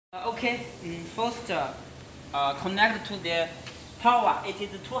Okay, first connect to the power. It is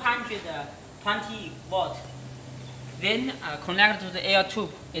 220 volt. Then connect to the air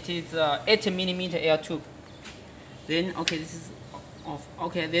tube. It is 8 mm air tube. Then okay, this is off.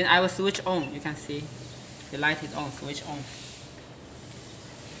 Okay, then I will switch on. You can see the light is on. Switch on.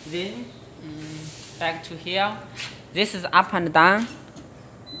 Then back to here. This is up and down.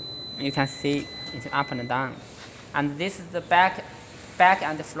 You can see it's up and down, and this is the back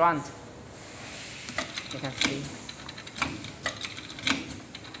and the front. You can see.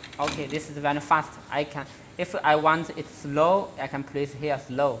 Okay, this is very fast. If I want it slow, I can place here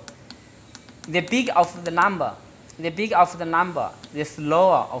slow. The bigger of the number, the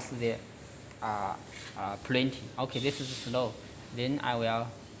slower of the printing. Okay, this is slow. Then I will.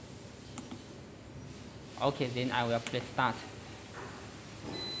 Okay, then I will press start.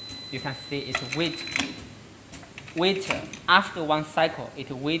 You can see it wait after one cycle.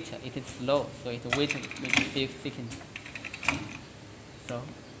 It is slow, so it wait maybe 6 seconds. So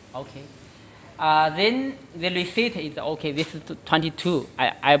okay, then the receipt is okay. This is 22.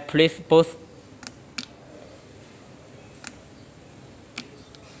 I place both.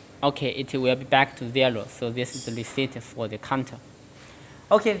 Okay, it will be back to 0. So this is the receipt for the counter.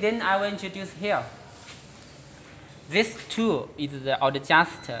 Okay, then I will introduce here. This tool is the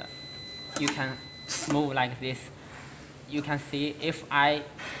adjuster. You can move like this. You can see if I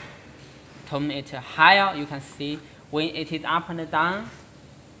turn it higher, you can see when it is up and down,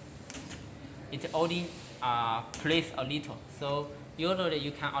 it only plays a little. So usually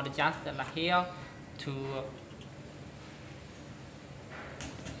you can adjust like here to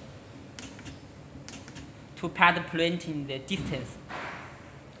pad printing the distance.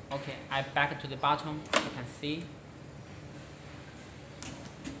 Okay, I back to the bottom. You can see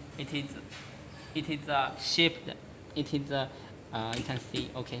it is shaped. It is you can see.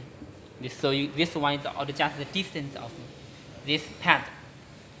 Okay, this one is adjust the distance of this pad.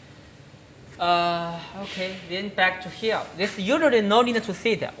 Okay, then back to here. This usually no need to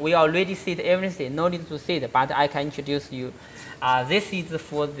see it. We already see everything. No need to see it. But I can introduce you. This is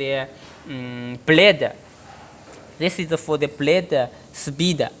for the blade. This is for the blade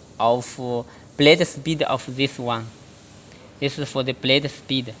speed of this one. This is for the blade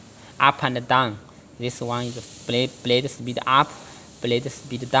speed up and down. This one is blade speed up, blade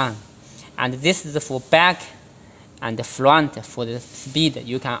speed down. And this is for back and front for the speed.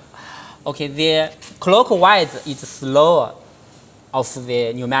 You can, okay, the clockwise is slower of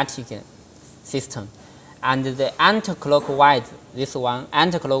the pneumatic system. And the anti-clockwise, this one,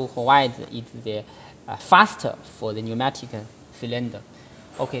 anti-clockwise is the faster for the pneumatic cylinder.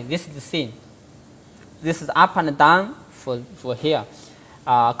 Okay, this is the same. This is up and down for here.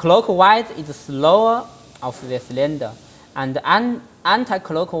 Clockwise is slower of the cylinder, and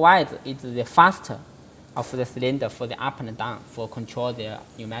anti-clockwise is the faster of the cylinder for the up and down for control the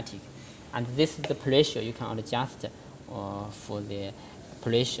pneumatic. And this is the pressure you can adjust for the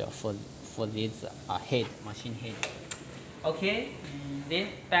pressure for this head, machine head. Okay, then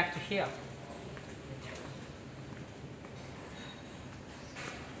back to here.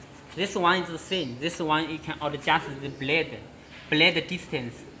 This one is the same. This one you can adjust the blade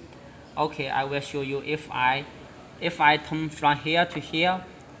distance. Okay, I will show you if I turn from here to here,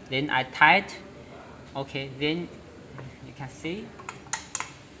 then I tight. Okay, then you can see.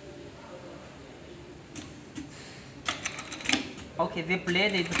 Okay, the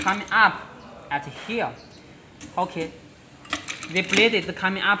blade is coming up at here. Okay, the blade is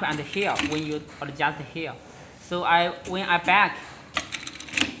coming up and here when you adjust here. So when I back.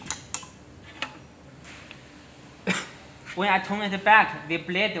 When I turn it back, the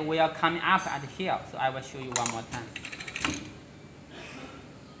blade will come up at here. So I will show you one more time.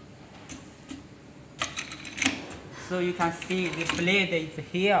 So you can see the blade is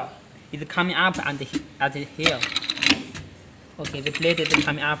here. It's coming up and at here. Okay, the blade is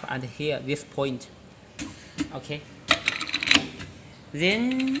coming up at here, this point. Okay.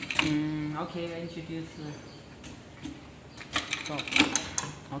 Then, okay, I introduce.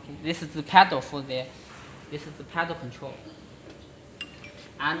 Okay, this is the pedal for the. This is the pedal control.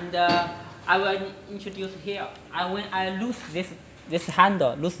 And I will introduce here. When I lose this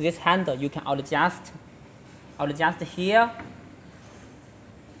handle, you can adjust here,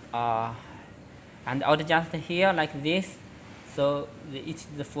 and adjust here like this. So it's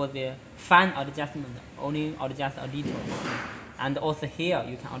for the fine adjustment, only adjust a little. And also here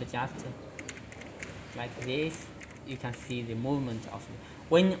you can adjust like this. You can see the movement of it.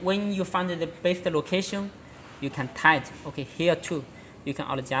 When you find the best location, you can tight. Okay, here too, you can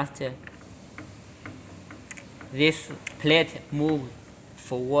adjust this plate move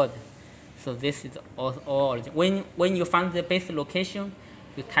forward. So this is all origin. When you find the base location,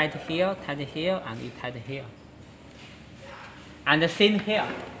 you tight here, and you tight here. And the same here.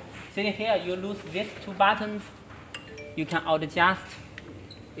 Same here, you lose these two buttons. You can adjust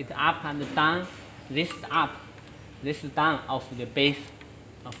it up and down. This is up, this is down of the base.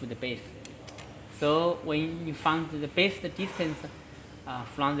 So when you find the base distance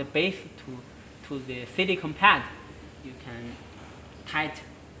from the base to the silicon pad, you can tight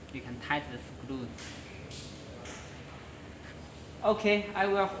the screws. Okay, I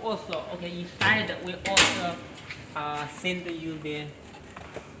will also inside we also send you the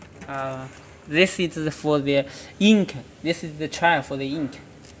this is for the ink. This is the tray for the ink.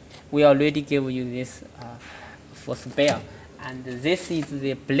 We already gave you this for spare, and this is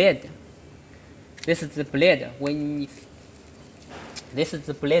the blade. This is the blade. This is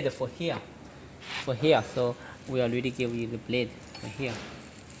the blade for here. So we already gave you the blade for here.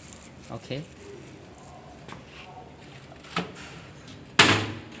 Okay.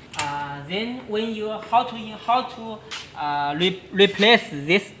 Then when you how to replace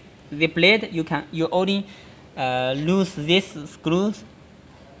the blade, you only lose these screws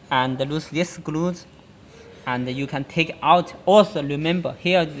and lose these screws, and you can take out. Also remember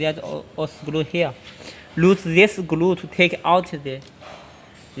here there's a screw here. Lose this screw to take out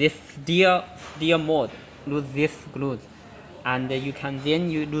this steel mold. Lose this screws, and you can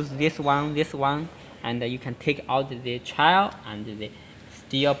you lose this one, and you can take out the child and the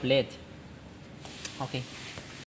steel blade. Okay.